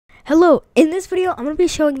Hello, in this video I'm going to be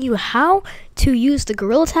showing you how to use the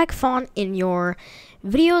Gorilla Tag font in your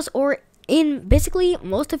videos or in basically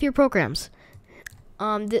most of your programs.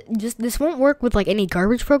 This won't work with like any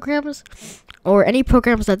garbage programs or any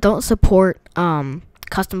programs that don't support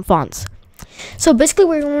custom fonts. So basically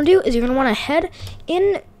what you're going to do is you're going to want to head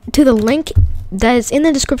into the link that is in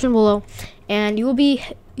the description below, and you will be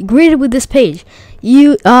greeted with this page.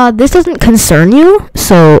 This doesn't concern you,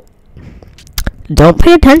 so don't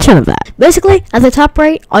pay attention to that. Basically, at the top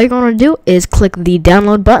right, all you're going to do is click the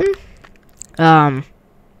download button.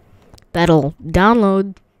 That'll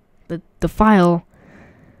download the file,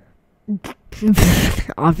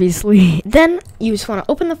 obviously. Then you just want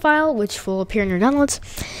to open the file, which will appear in your downloads.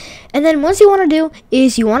 And then once you want to do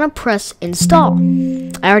is you want to press install.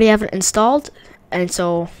 I already have it installed, and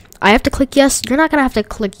so I have to click yes. You're not going to have to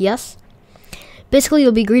click yes. Basically,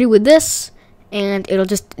 you'll be greeted with this, and it'll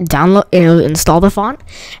just it'll install the font,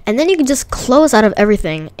 and then you can just close out of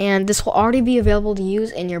everything, and this will already be available to use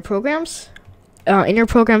in your programs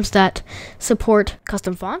that support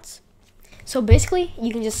custom fonts. So basically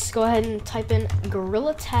you can just go ahead and type in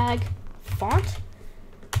Gorilla Tag font,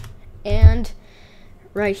 and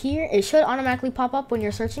right here it should automatically pop up when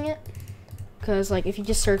you're searching it, because like if you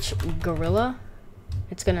just search Gorilla,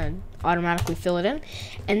 it's gonna automatically fill it in.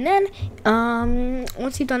 And then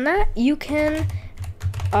once you've done that, you can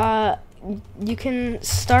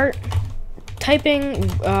start typing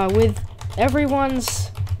with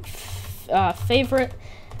everyone's favorite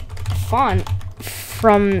font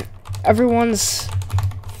from everyone's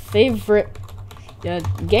favorite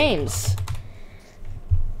games.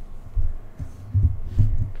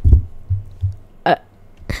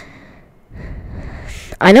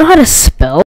 I know how to spell.